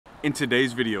In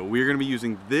today's video, we're going to be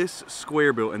using this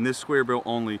square bill and this square bill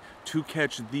only to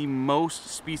catch the most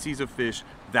species of fish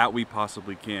that we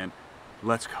possibly can.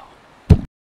 Let's go.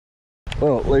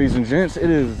 Well, ladies and gents,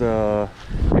 it is an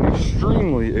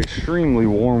extremely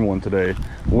warm one today.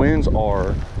 Winds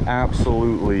are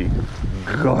absolutely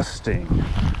gusting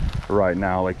right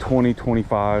now, like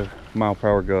 20-25 mile per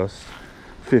hour gusts,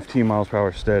 15 miles per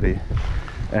hour steady,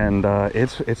 and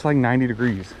it's like 90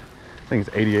 degrees. I think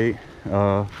it's 88.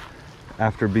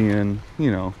 After being,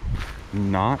 you know,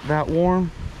 not that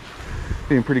warm,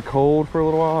 being pretty cold for a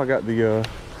little while. I got the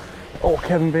old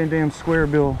Kevin Van Dam square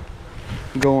bill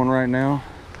going right now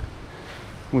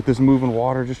with this moving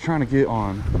water, just trying to get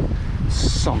on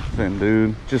something,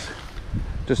 dude, just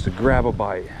to grab a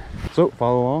bite. So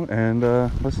follow along and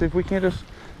let's see if we can't just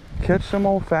catch some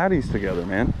old fatties together,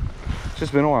 man. It's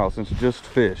just been a while since just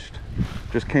fished,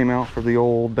 just came out for the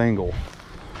old dangle.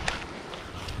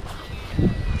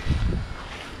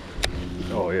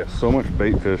 Oh yeah, so much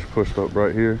bait fish pushed up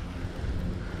right here.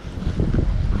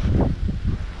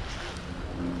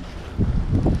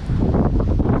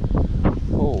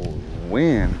 Oh,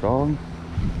 wind, dog.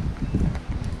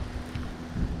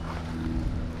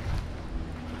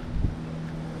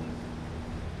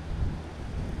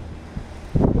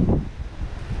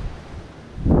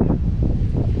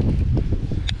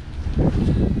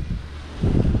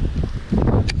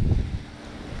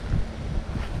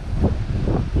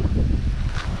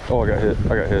 Oh, I got hit.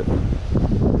 I got hit.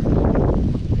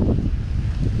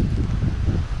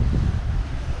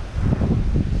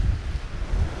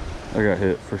 I got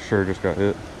hit for sure. Just got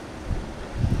hit.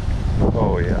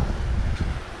 Oh yeah.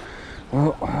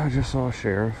 Well, I just saw a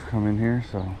sheriff come in here,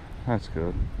 so that's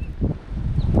good.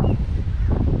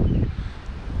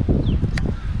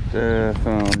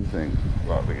 Definitely think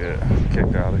about to get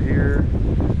kicked out of here.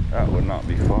 That would not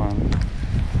be fun.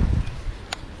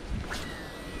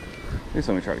 At least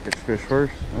let me try to catch fish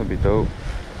first. That'd be dope.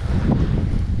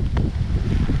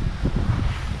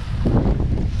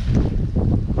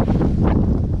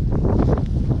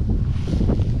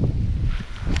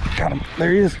 Got him.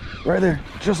 There he is. Right there.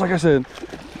 Just like I said.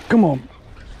 Come on.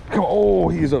 Come on. Oh,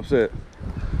 he's upset.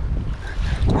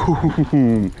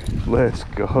 Let's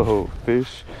go.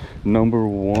 Fish number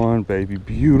one, baby.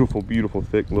 Beautiful, beautiful,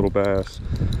 thick little bass.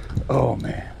 Oh,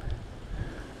 man.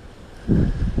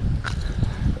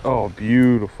 Oh,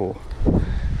 beautiful,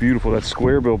 beautiful. That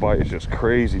square bill bite is just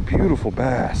crazy. Beautiful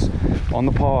bass on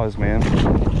the paws, man.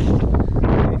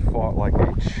 He fought like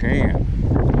a champ.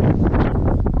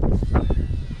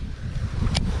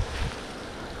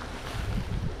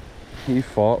 He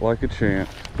fought like a champ.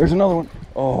 There's another one.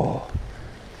 Oh,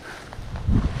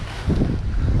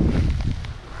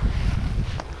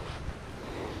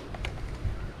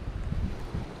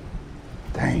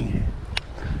 dang it.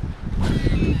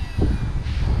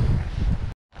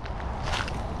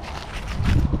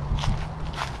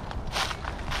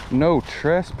 No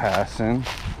trespassing.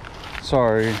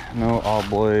 Sorry, no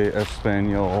Oble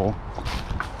Espanol.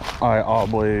 I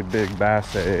Oble Big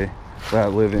Bass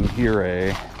that live in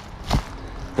here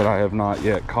that I have not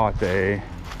yet caught. Ugh.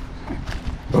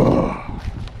 I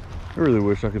really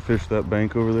wish I could fish that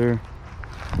bank over there.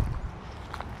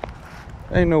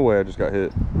 Ain't no way I just got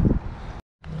hit.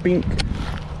 Bink.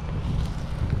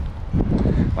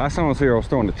 Last time I was here, I was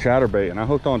throwing the chatterbait and I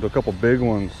hooked onto a couple big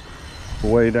ones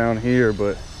way down here,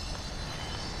 but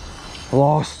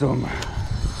lost them.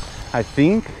 I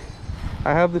think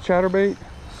I have the chatterbait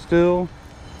still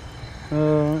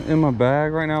in my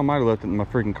bag right now. I might have left it in my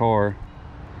freaking car.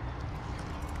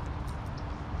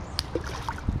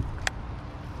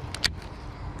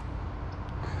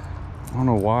 I don't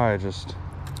know why, I just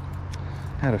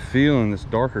had a feeling this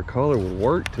darker color would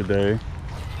work today.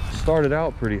 Started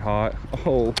out pretty hot.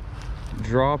 Oh,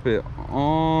 drop it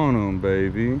on them,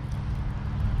 baby.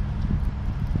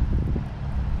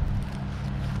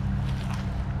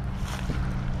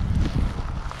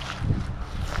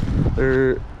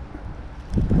 There.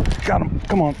 Got him.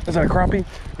 Come on. Is that a crappie?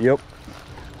 Yep.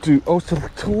 Dude, oh, it's a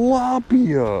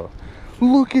tilapia.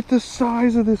 Look at the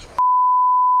size of this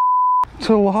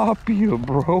tilapia,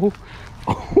 bro.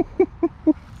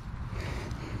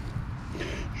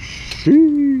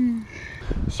 Sheesh.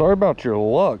 Sorry about your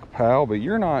luck, pal, but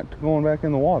you're not going back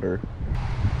in the water.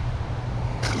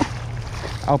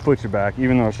 I'll put you back,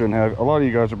 even though I shouldn't have. A lot of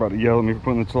you guys are about to yell at me for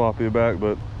putting the tilapia back,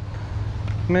 but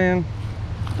man,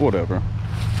 whatever.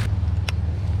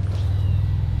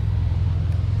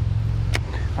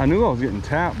 I knew I was getting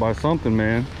tapped by something,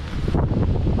 man.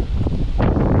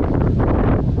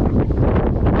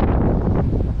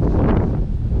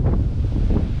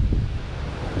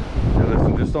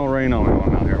 Just don't rain on me while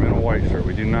I'm out here. I'm in a white shirt.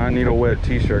 We do not need a wet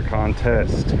t-shirt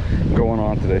contest going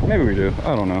on today. Maybe we do,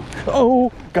 I don't know.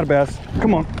 Oh, got a bass.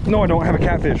 Come on. No, I don't have a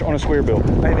catfish on a square bill.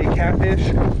 I have a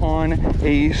catfish on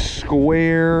a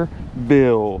square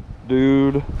bill.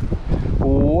 Dude,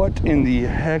 what in the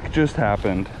heck just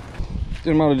happened?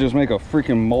 Didn't matter to just make a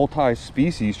freaking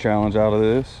multi-species challenge out of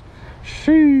this.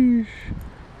 Sheesh.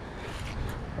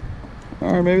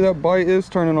 All right, maybe that bite is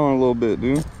turning on a little bit,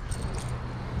 dude.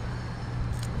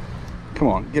 Come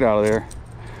on, get out of there.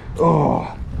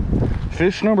 Oh,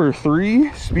 fish number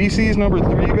 3, species number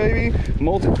 3, baby.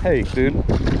 Hey, dude,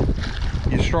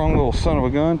 you strong little son of a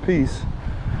gun. Peace.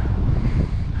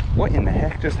 What in the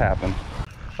heck just happened?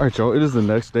 All right, y'all, it is the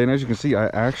next day, and as you can see, I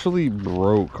actually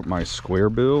broke my square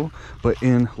bill, but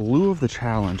in lieu of the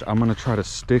challenge, I'm gonna try to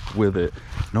stick with it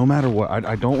no matter what.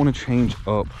 I don't want to change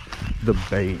up the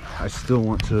bait. I still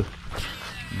want to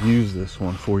use this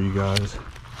one for you guys,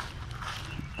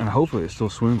 and hopefully it still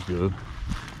swims good,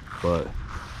 but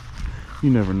you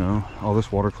never know. All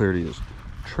this water clarity is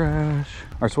trash.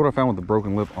 All right, so what I found with the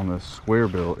broken lip on the square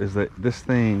bill is that this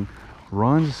thing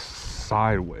runs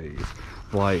sideways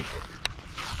like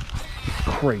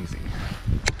crazy,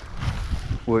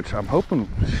 which I'm hoping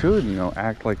should, you know,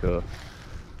 act like a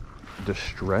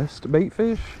distressed bait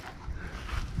fish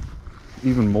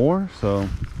even more. So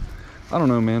I don't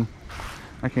know, man.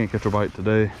 I can't catch a bite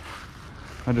today.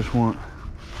 I just want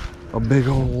a big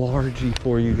old largie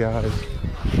for you guys.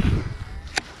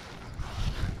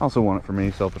 I also want it for me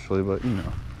selfishly, but you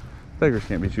know, beggars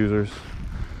can't be choosers,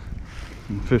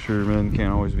 and fishermen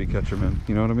can't always be catchermen,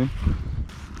 you know what I mean?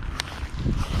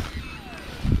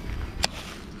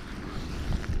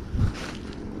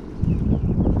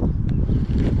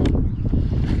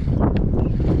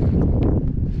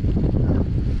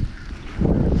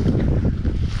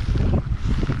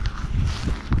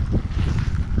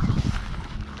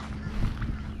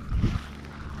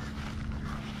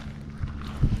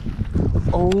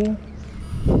 Oh,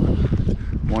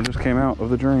 one just came out of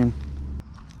the drain.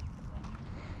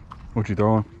 What you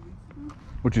throwing?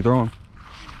 What you throwing?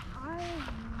 I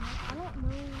don't know.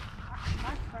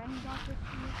 My friend got this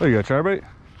to me. Oh, you got chatterbait?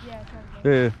 Yeah, chatterbait.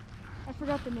 Yeah. I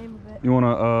forgot the name of it. You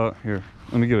wanna, here,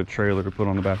 let me get a trailer to put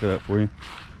on the back of that for you.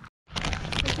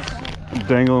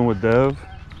 Dangling with Dev.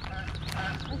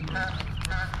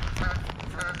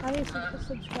 How many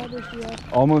subscribers do you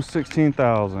have? Almost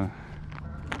 16,000.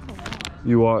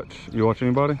 You watch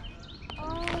anybody? I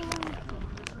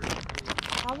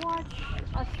watch,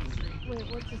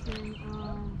 wait, what's his name?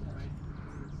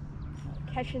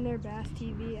 Catching Their Bass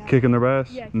TV. Kicking Their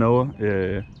Bass? Yeah. Noah?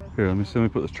 Yeah. Here, let me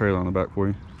put this trailer on the back for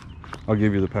you. I'll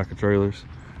give you the pack of trailers.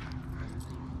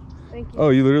 Thank you. Oh,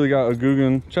 you literally got a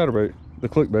Googan chatterbait, the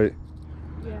clickbait.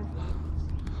 Yeah.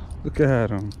 Look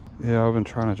at him. Yeah, I've been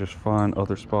trying to just find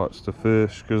other spots to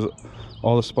fish because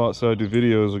all the spots that I do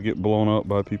videos will get blown up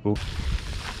by people.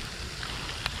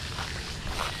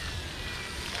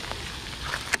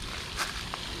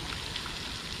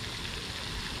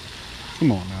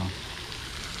 Come on now.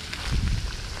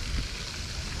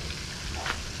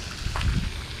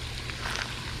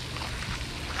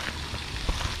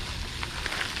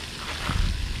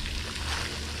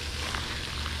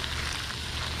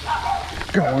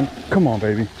 Going. Come on,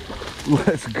 baby.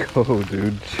 Let's go,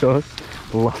 dude. Just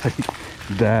like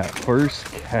that. First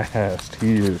cast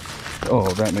here.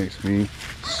 Oh, that makes me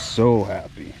so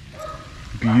happy.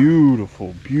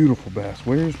 Beautiful, beautiful bass.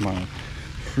 Where's my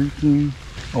freaking...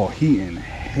 Oh, he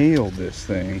inhaled this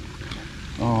thing.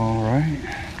 All right.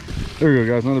 There we go,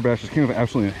 guys. Another bass. Just came up and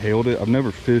absolutely inhaled it. I've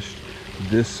never fished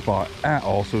this spot at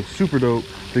all. So super dope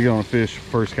to get on a fish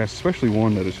first cast, especially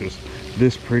one that is just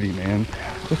this pretty, man.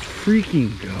 Let's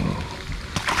freaking go.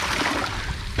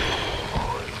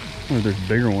 Oh, there's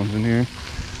bigger ones in here.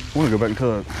 I want to go back and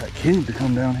tell that kid to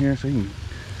come down here so he can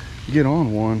get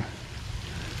on one.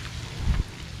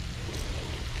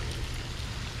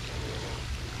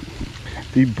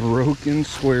 The broken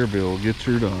square bill gets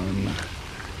her done.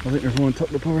 I think there's one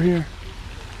tucked up over here.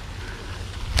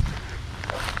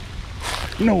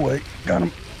 No way. Got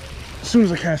him. As soon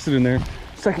as I cast it in there.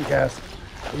 Second cast.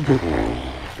 Dude.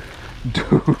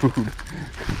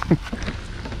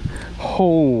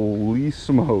 Holy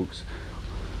smokes.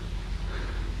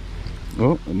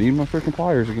 Oh, I need my freaking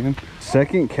pliers again.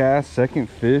 Second cast, second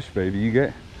fish, baby. You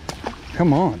get...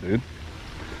 Come on, dude.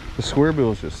 The square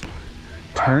bill is just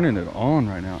turning it on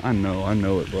right now. I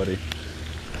know it, buddy.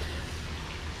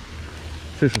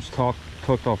 Fish was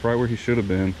tucked off right where he should have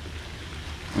been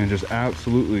and just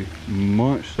absolutely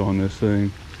munched on this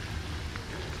thing.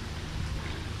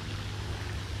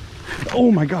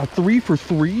 Oh my god, 3 for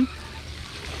 3?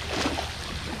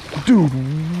 Dude,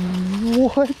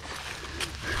 what?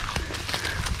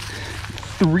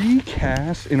 3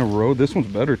 casts in a row. This one's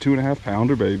better, 2.5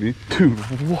 pounder, baby. Dude,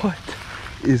 what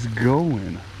is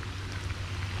going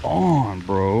on,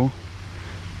 bro?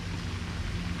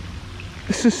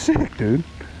 This is sick, dude.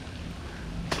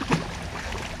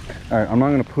 All right, I'm not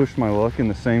gonna push my luck in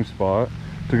the same spot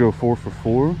to go 4 for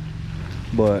 4,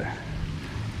 but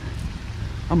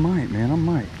I might, man, I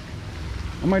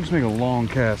might just make a long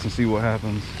cast and see what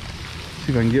happens.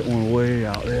 See if I can get one way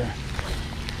out there.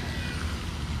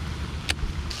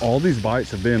 All these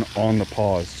bites have been on the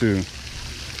paws too.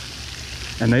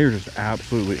 And they are just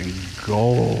absolutely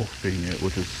engulfing it,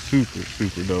 which is super,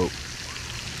 super dope.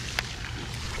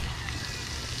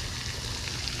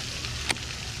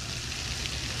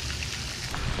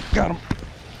 Got him.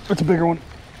 That's a bigger one.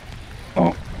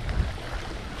 Oh.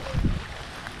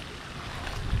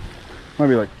 Might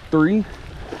be like 3.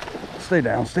 Stay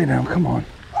down, come on.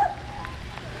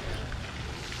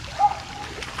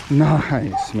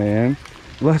 Nice, man.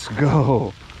 Let's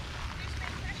go.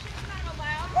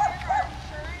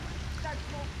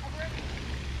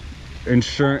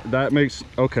 Insurance, that makes,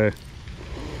 okay.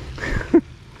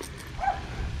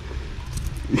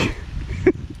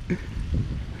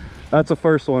 That's a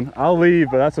first one. I'll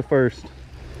leave, but that's a first.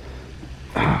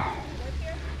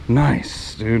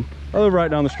 Nice, dude. I live right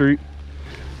down the street.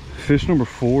 Fish number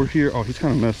 4 here. Oh, he's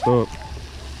kind of messed up.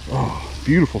 Oh,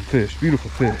 beautiful fish, beautiful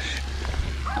fish.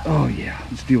 Oh yeah,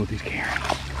 let's deal with these Karens.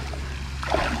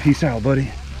 Peace out, buddy.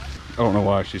 I don't know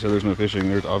why she said there's no fishing.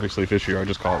 There's obviously fish here. I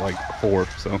just caught like 4,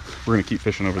 so we're gonna keep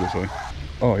fishing over this way.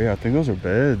 Oh yeah, I think those are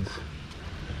beds.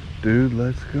 Dude,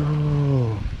 let's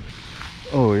go.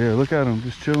 Oh yeah, look at them,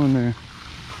 just chilling there.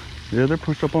 Yeah, they're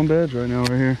pushed up on beds right now, right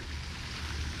here.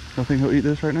 Y'all think he'll eat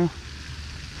this right now?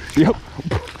 Yep.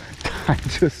 I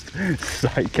just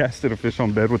sight casted a fish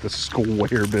on bed with a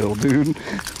square bill, dude.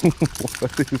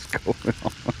 What is going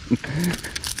on?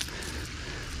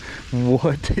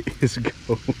 What is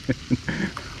going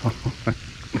on?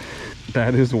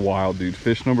 That is wild, dude.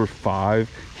 Fish number 5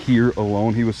 here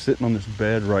alone. He was sitting on this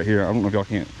bed right here. I don't know if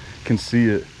y'all can see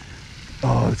it.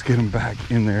 Oh, let's get him back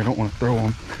in there. I don't want to throw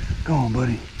him. Go on,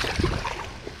 buddy.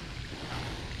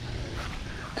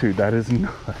 Dude, that is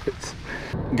nuts.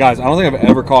 Guys, I don't think I've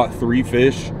ever caught 3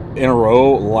 fish in a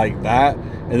row like that,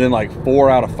 and then like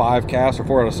 4 out of 5 casts or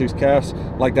 4 out of 6 casts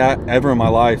like that ever in my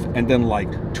life, and then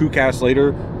like 2 casts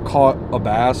later caught a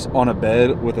bass on a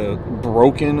bed with a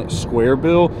broken square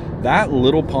bill. That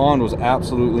little pond was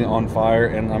absolutely on fire,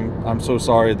 and I'm so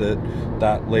sorry that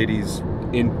that lady's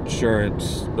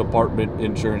insurance, apartment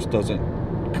insurance,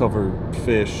 doesn't cover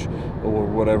fish or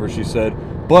whatever she said.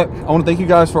 But I want to thank you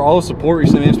guys for all the support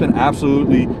recently. It's been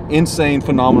absolutely insane,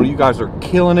 phenomenal. You guys are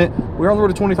killing it. We're on the road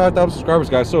to 25,000 subscribers,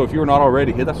 guys. So if you're not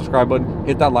already, hit that subscribe button,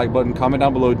 hit that like button, comment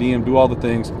down below, DM, do all the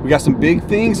things. We got some big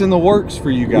things in the works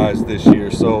for you guys this year.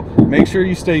 So make sure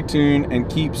you stay tuned and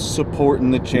keep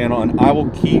supporting the channel. And I will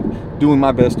keep doing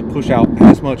my best to push out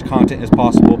as much content as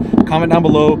possible. Comment down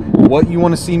below what you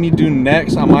want to see me do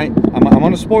next. I'm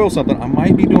going to spoil something. I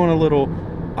might be doing a little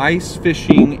ice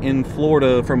fishing in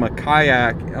Florida from a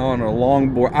kayak on a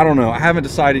longboard. I don't know. I haven't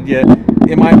decided yet.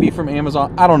 It might be from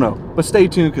Amazon. I don't know. But stay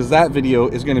tuned, because that video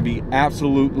is going to be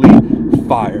absolutely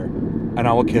fire. And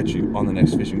I will catch you on the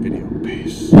next fishing video.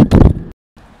 Peace.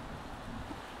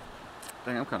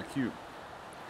 Dang, I'm kind of cute.